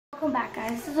Welcome back,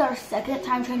 guys. This is our second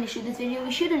time trying to shoot this video.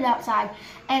 We shooted it outside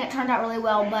and it turned out really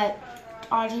well, but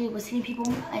Audrey was hitting people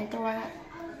and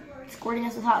squirting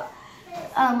us with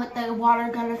the water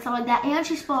gun and stuff like that, and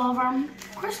she spilled all of our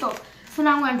crystals. So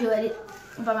now I'm going to do it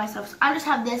by myself. So I just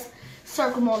have this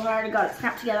circle mold that I already got it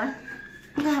snapped together.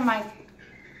 I'm going to have my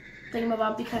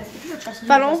thingamabob because if you're trusted,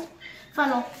 funnel.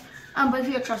 But if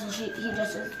you're trusted, he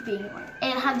just is being one.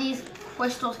 And I have these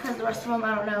crystals because the rest of them,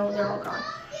 I don't know, they're all gone.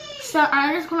 So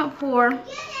I'm just going to pour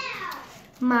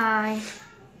my,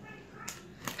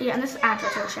 and this is after I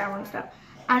took a shower and stuff.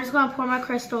 I'm just going to pour my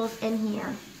crystals in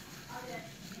here.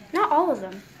 Not all of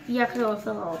them. Yeah, because it will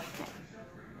fill all of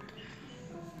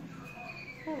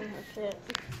them. That's it.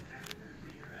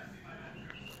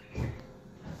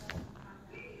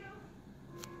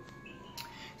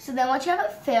 So then once you have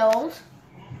it filled,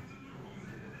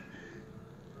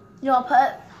 you'll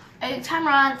put a timer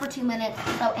on for 2 minutes.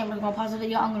 So Amber's going to pause the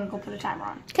video. I'm going to go put a timer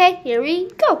on. Okay, here we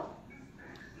go.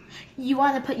 You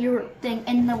want to put your thing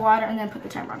in the water and then put the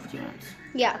timer on for 2 minutes.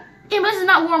 Yeah. Amber, this is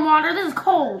not warm water. This is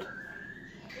cold.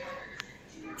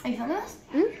 Are you filming this?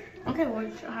 Mm-hmm. Okay, well,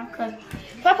 because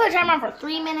so I put a timer on for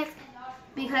 3 minutes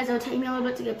because it would take me a little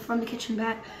bit to get from the kitchen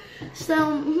back.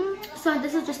 So, so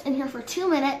this is just in here for 2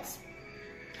 minutes.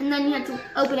 And then you have to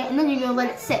open it, and then you're going to let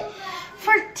it sit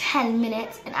for 10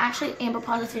 minutes. And actually, Amber,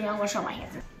 pause this video. I'm going to show my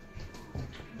hands.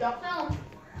 Don't film.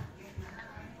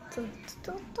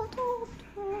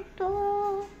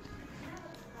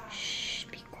 Shh,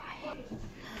 be quiet.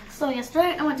 So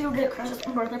yesterday, I went to go get a Christmas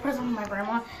birthday present from my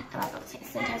grandma, and I got the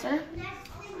sanitizer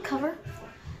cover.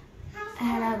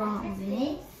 And I got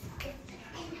this,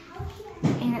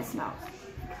 and it smells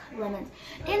lemons.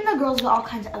 And the girls got all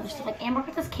kinds of other stuff. Like Amber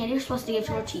got this candy you're supposed to give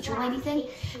to her teacher lady thing,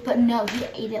 but no, he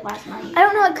ate it last night. I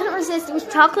don't know, I couldn't resist. It was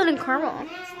chocolate and caramel.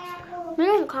 Maybe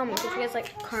it was caramel if you guys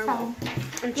like caramel.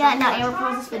 So, yeah, now Amber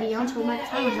paused this video until my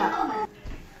timer's up.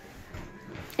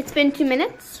 It's been 2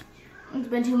 minutes. It's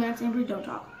been 2 minutes, Amber, don't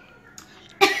talk.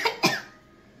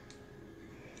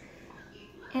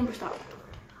 Amber, stop.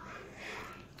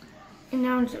 And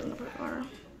now I'm just gonna put water.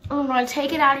 I'm gonna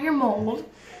take it out of your mold.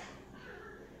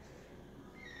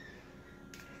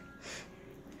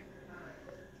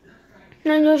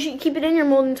 No, you should keep it in your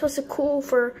mold and it's supposed to cool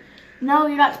for... No,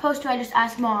 you're not supposed to. I just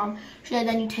asked Mom. She said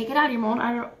then you take it out of your mold.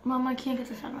 Mom, I can't get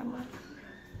this out of my mold.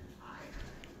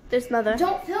 There's Mother.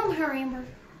 Don't film her, Amber.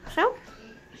 So?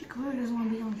 She clearly doesn't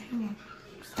want to be on camera.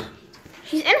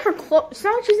 She's in her clothes. It's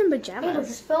not like she's in pajamas. Amber,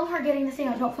 just film her getting the thing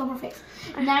out. Don't film her face.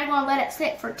 And now you're going to let it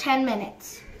sit for 10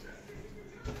 minutes.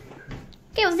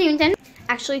 Okay, we'll see you in 10.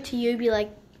 Actually, to you, it'd be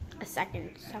like a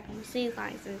second. So we'll see you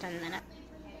guys in 10 minutes.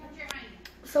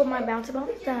 So my Bouncy ball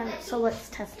is done. So let's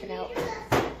test it out.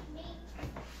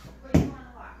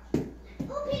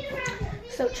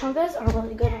 So chunkas are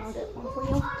really good. I'll get one for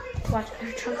you. Watch,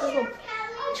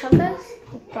 chunkas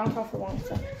bounce off the wall.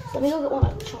 So let me go get one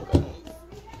of the chunkas.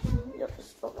 You'll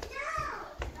just flip it.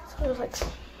 So it was like.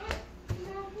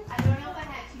 I don't know if I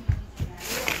had too.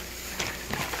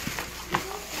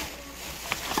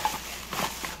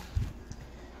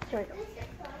 Here we go.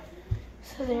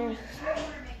 So there's.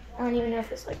 I don't even know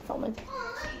if it's like filming.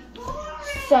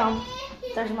 So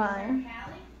there's mine.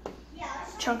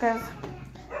 Chunkas.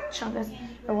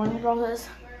 Or one of the girls is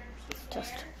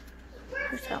just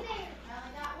herself.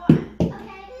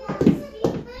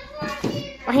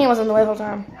 My hand was in the way the whole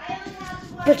time.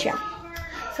 But yeah.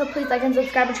 So please like and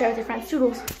subscribe and share with your friends.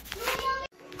 Toodles.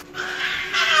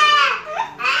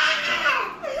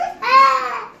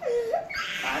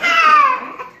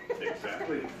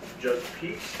 Exactly. Just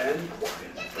peace and quiet.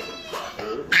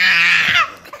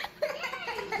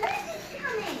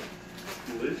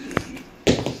 Lizzie.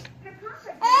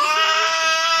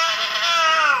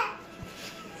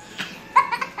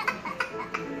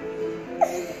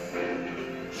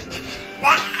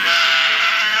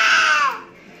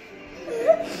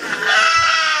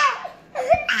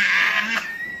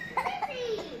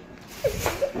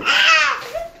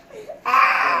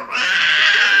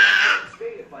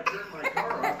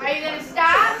 Are you gonna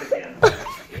stop?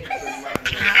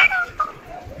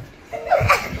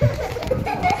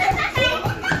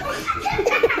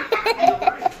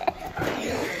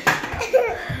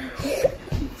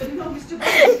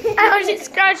 Oh, she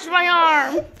scratched my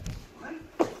arm.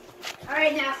 All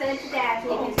right, now send it to Dad so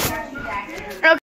you can scratch your back. Okay.